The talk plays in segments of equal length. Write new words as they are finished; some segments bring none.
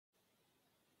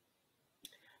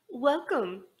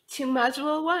Welcome to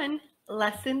Module 1,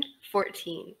 Lesson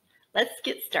 14. Let's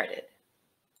get started.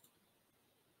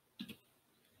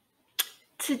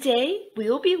 Today, we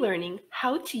will be learning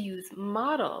how to use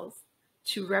models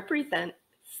to represent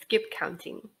skip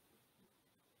counting.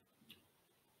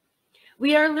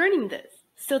 We are learning this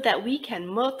so that we can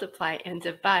multiply and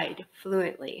divide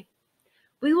fluently.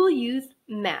 We will use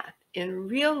math in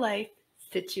real-life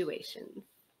situations.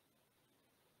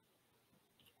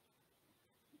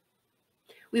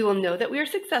 We will know that we are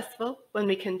successful when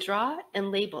we can draw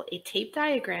and label a tape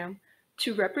diagram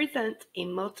to represent a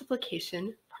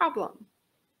multiplication problem.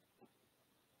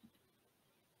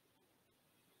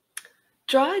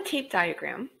 Draw a tape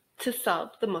diagram to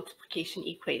solve the multiplication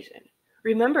equation.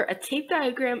 Remember, a tape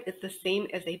diagram is the same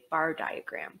as a bar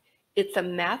diagram. It's a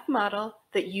math model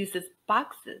that uses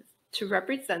boxes to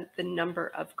represent the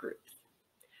number of groups.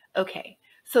 Okay,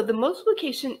 so the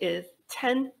multiplication is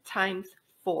 10 times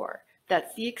 4.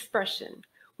 That's the expression.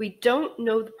 We don't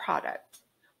know the product.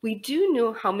 We do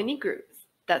know how many groups.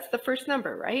 That's the first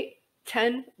number, right?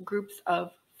 10 groups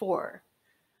of 4.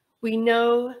 We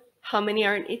know how many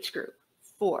are in each group.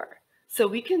 4. So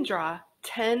we can draw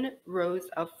 10 rows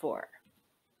of 4.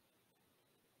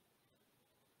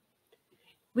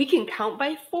 We can count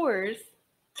by 4s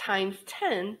times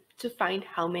 10 to find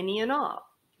how many in all.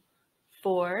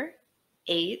 4,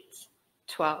 8,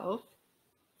 12,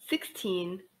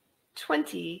 16,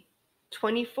 20,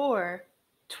 24,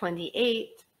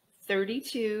 28,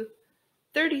 32,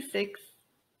 36,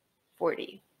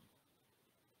 40.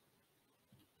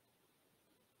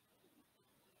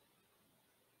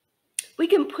 We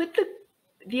can put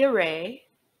the array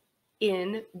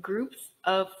in groups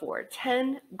of 4,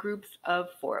 10 groups of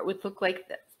 4. It would look like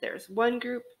this. There's 1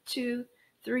 group, 2,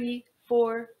 3,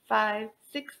 4, 5,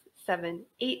 6, 7,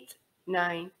 8,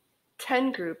 9,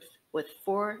 10 groups with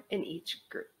 4 in each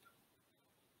group.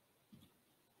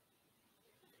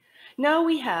 Now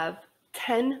we have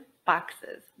 10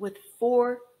 boxes with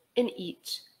 4 in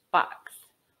each box.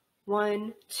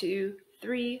 1, 2,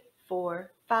 3,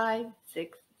 4, 5,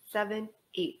 6, 7,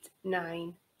 8,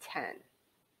 9, 10.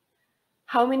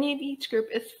 How many in each group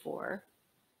is 4?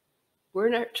 We're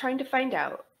not trying to find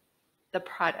out the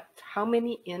product. How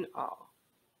many in all?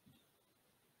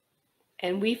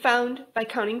 And we found by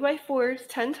counting by 4s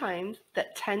 10 times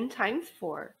that 10 times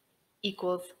 4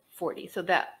 equals 40. So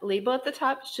that label at the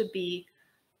top should be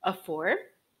a 4.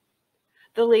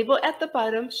 The label at the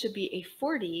bottom should be a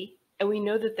 40, and we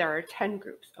know that there are 10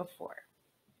 groups of 4.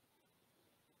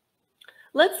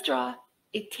 Let's draw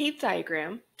a tape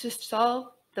diagram to solve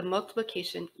the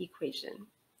multiplication equation.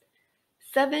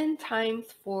 7 times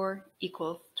 4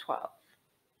 equals 12.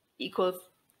 Equals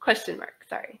question mark,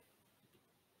 sorry.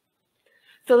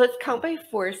 So let's count by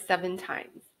 4 7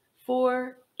 times.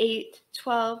 4, 8,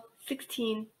 12,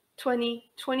 16,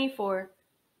 20, 24,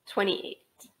 28.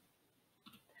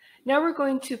 Now we're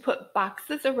going to put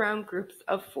boxes around groups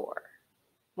of 4.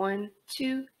 1,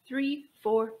 2, 3,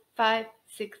 4, 5,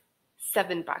 6,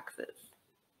 7 boxes.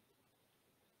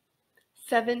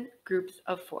 7 groups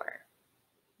of 4.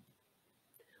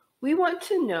 We want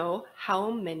to know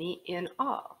how many in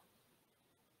all.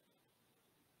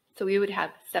 So we would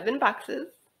have 7 boxes.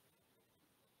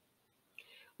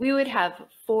 We would have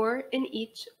 4 in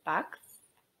each box.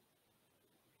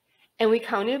 And we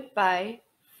counted by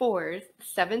 4s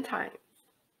 7 times.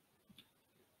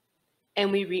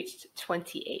 And we reached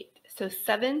 28. So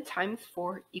 7 times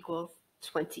 4 equals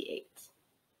 28.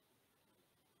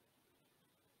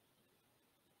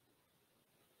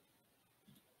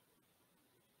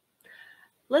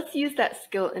 Let's use that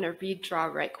skill in a read, draw,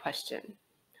 write question.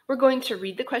 We're going to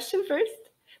read the question first,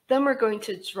 then we're going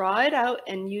to draw it out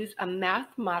and use a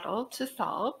math model to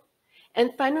solve,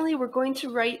 and finally we're going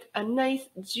to write a nice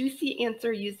juicy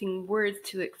answer using words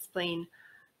to explain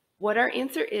what our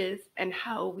answer is and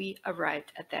how we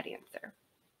arrived at that answer.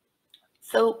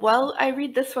 So while I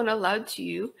read this one aloud to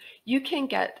you, you can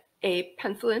get a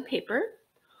pencil and paper,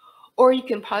 or you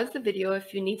can pause the video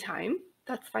if you need time.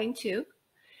 That's fine too.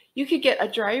 You could get a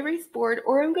dry erase board,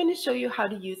 or I'm going to show you how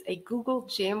to use a Google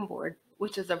Jamboard,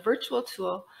 which is a virtual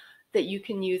tool that you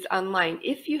can use online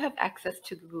if you have access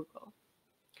to Google.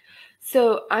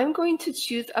 So I'm going to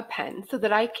choose a pen so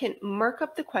that I can mark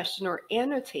up the question or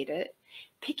annotate it,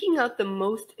 picking out the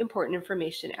most important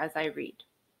information as I read.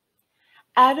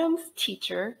 Adam's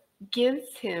teacher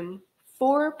gives him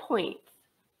 4 points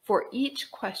for each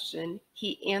question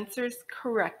he answers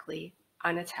correctly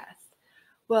on a test.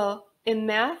 Well, in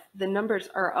math, the numbers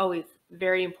are always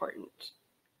very important.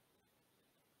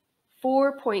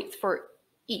 4 points for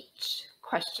each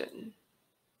question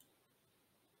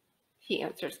he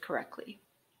answers correctly.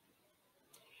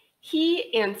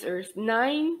 He answers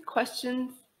 9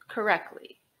 questions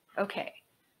correctly. Okay,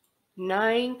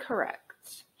 9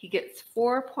 correct. He gets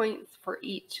 4 points for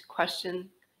each question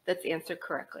that's answered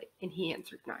correctly, and he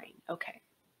answered 9. Okay.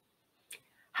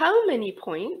 How many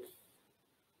points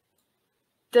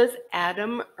does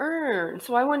Adam earn?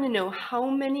 So I want to know how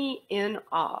many in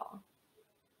all.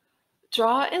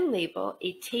 Draw and label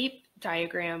a tape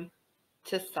diagram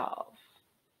to solve.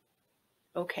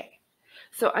 Okay,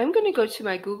 so I'm going to go to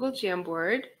my Google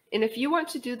Jamboard, and if you want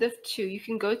to do this too, you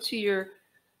can go to your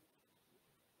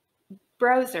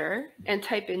browser and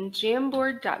type in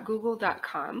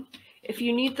jamboard.google.com. If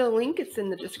you need the link, it's in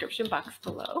the description box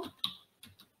below.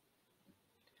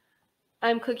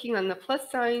 I'm clicking on the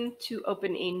plus sign to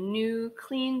open a new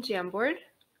clean Jamboard.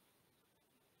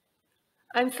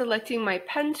 I'm selecting my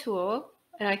pen tool,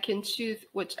 and I can choose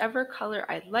whichever color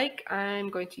I like. I'm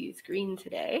going to use green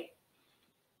today.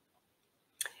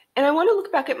 And I want to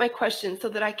look back at my question so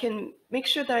that I can make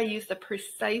sure that I use the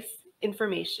precise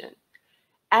information.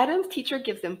 Adam's teacher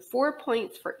gives him 4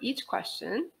 points for each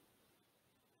question.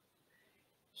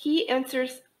 He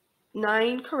answers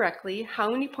 9 correctly.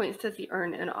 How many points does he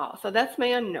earn in all? So that's my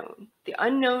unknown. The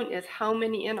unknown is how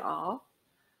many in all.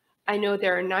 I know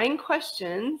there are 9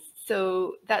 questions,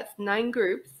 so that's 9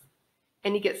 groups,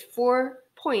 and he gets 4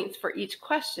 points for each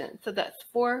question. So that's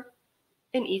 4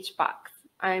 in each box.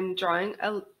 I'm drawing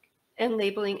and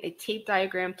labeling a tape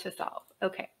diagram to solve.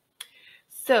 Okay,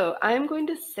 so I'm going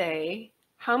to say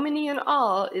how many in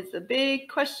all is the big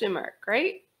question mark,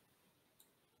 right?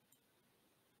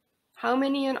 How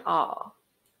many in all?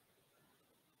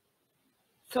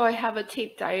 So I have a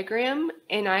tape diagram,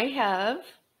 and I have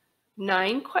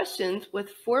 9 questions with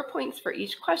 4 points for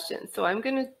each question. So I'm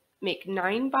going to make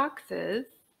 9 boxes,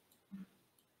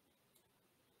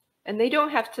 and they don't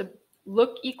have to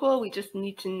look equal. We just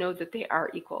need to know that they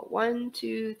are equal. 1,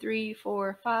 2, 3,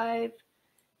 4, 5,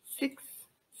 6,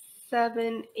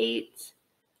 7, 8.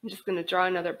 I'm just going to draw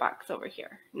another box over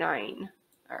here. 9.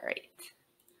 All right.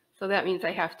 So that means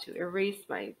I have to erase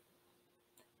my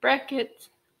bracket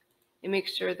and make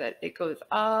sure that it goes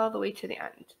all the way to the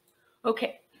end.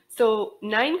 Okay, so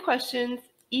 9 questions.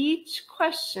 Each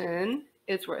question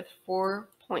is worth 4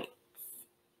 points.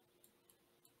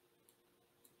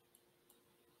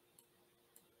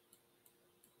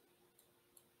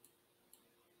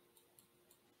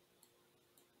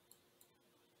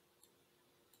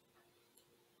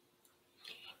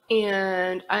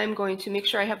 And I'm going to make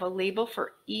sure I have a label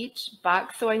for each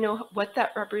box so I know what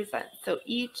that represents. So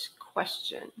each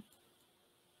question.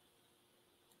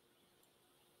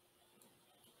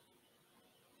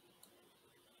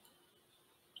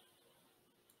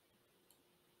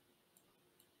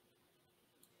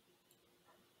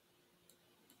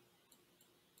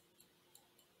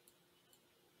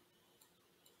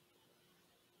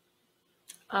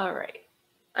 All right,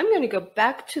 I'm going to go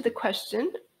back to the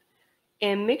question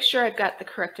and make sure I've got the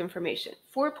correct information.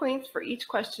 4 points for each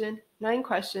question, 9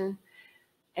 questions,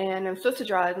 and I'm supposed to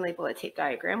draw and label a tape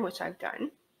diagram, which I've done.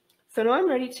 So now I'm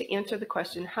ready to answer the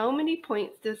question, how many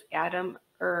points does Adam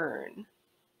earn?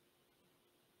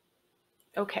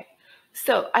 Okay,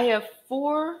 so I have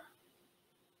 4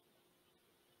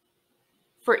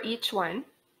 for each one,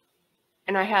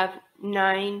 and I have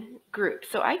 9 groups.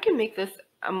 So I can make this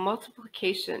a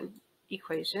multiplication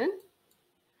equation.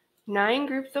 9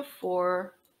 groups of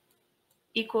 4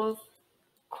 equals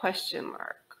question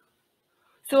mark.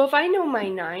 So if I know my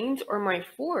 9s or my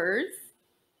 4s,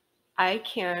 I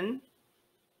can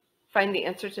find the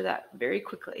answer to that very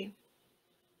quickly.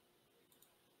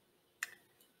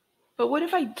 But what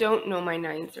if I don't know my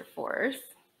 9s or 4s?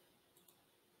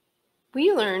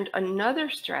 We learned another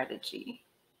strategy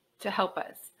to help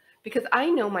us because I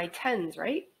know my 10s,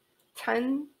 right?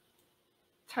 10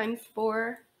 times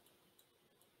 4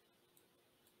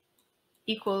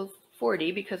 equals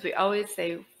 40 because we always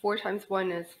say 4 times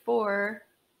 1 is 4,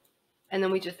 and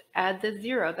then we just add the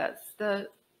 0. That's the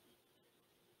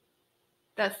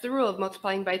rule of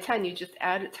multiplying by 10. You just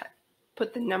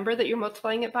put the number that you're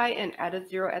multiplying it by and add a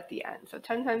 0 at the end. So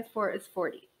 10 times 4 is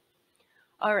 40.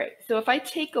 All right, so if I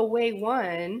take away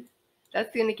 1,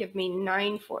 that's going to give me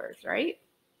 9 4s, right?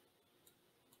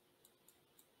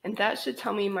 And that should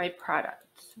tell me my product.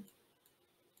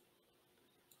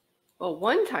 Well,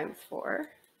 1 times 4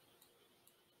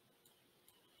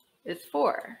 is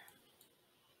 4.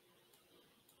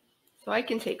 So I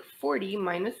can take 40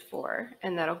 minus 4,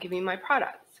 and that'll give me my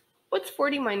product. What's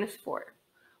 40 minus 4?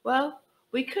 Well,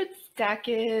 we could stack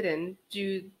it and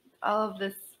do all of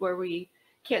this where we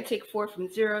can't take 4 from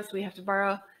 0, so we have to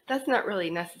borrow. That's not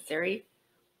really necessary.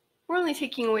 We're only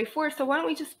taking away 4, so why don't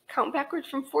we just count backwards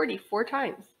from 40 4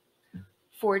 times?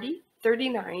 40,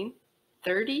 39,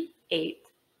 38,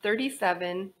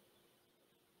 37,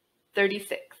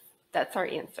 36. That's our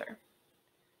answer.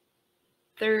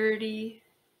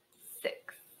 36.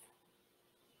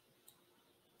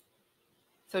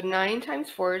 So 9 times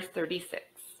 4 is 36.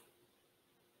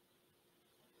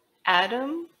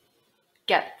 Adam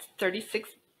gets 36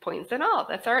 points in all.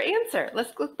 That's our answer.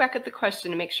 Let's look back at the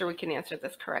question to make sure we can answer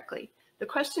this correctly. The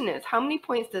question is, how many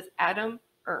points does Adam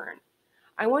earn?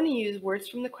 I want to use words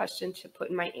from the question to put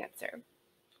in my answer.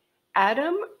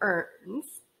 Adam earns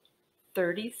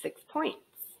 36 points.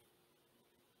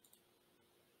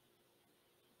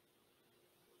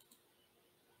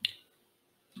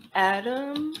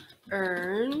 Adam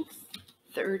earns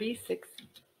 36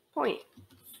 points.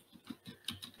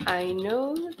 I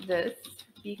know this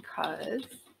because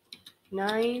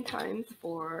 9 times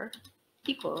 4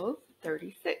 equals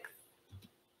 36.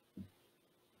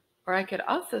 Or I could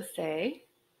also say,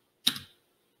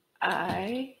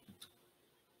 I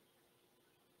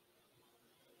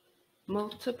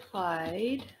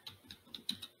multiplied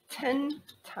 10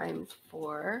 times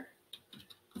 4,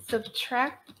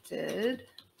 subtracted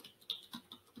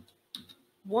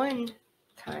 1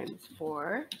 times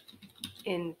 4,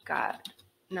 and got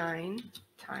 9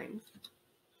 times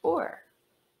 4.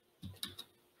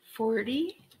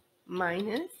 40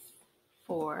 minus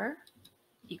 4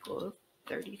 equals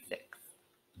 36.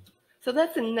 So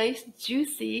that's a nice,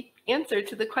 juicy answer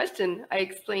to the question. I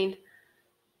explained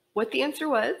what the answer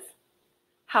was,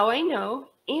 how I know,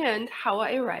 and how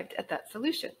I arrived at that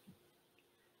solution.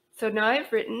 So now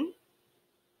I've written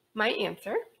my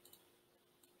answer.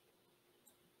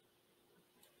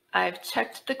 I've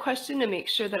checked the question to make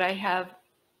sure that I have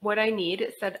what I need.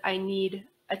 It said I need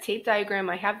a tape diagram.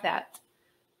 I have that.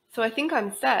 So I think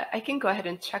I'm set. I can go ahead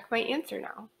and check my answer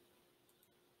now.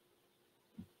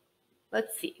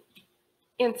 Let's see.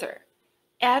 Answer.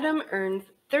 Adam earns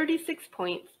 36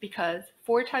 points because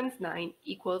 4 times 9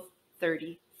 equals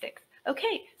 36.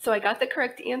 Okay, so I got the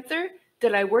correct answer.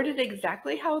 Did I word it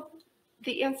exactly how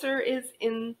the answer is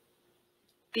in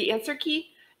the answer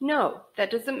key? No, that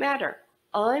doesn't matter.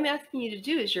 All I'm asking you to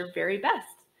do is your very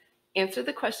best. Answer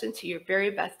the question to your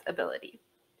very best ability.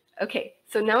 Okay,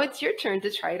 so now it's your turn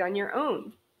to try it on your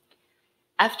own.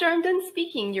 After I'm done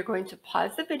speaking, you're going to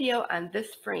pause the video on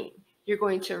this frame. You're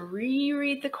going to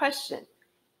reread the question,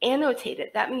 annotate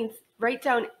it. That means write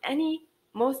down any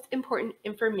most important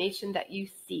information that you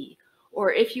see,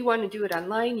 or if you want to do it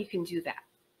online, you can do that.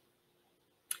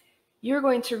 You're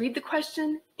going to read the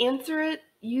question, answer it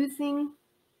using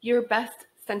your best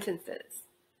sentences.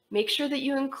 Make sure that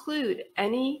you include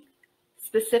any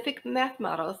specific math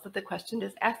models that the question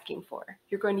is asking for.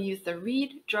 You're going to use the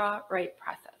read, draw, write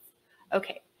process.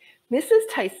 Okay, Mrs.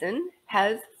 Tyson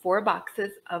has 4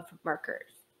 boxes of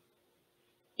markers.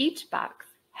 Each box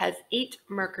has 8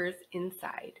 markers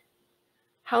inside.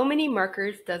 How many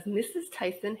markers does Mrs.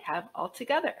 Tyson have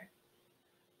altogether?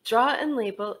 Draw and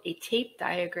label a tape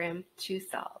diagram to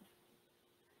solve.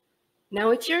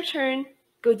 Now it's your turn.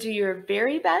 Go do your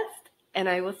very best, and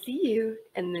I will see you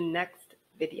in the next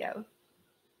video.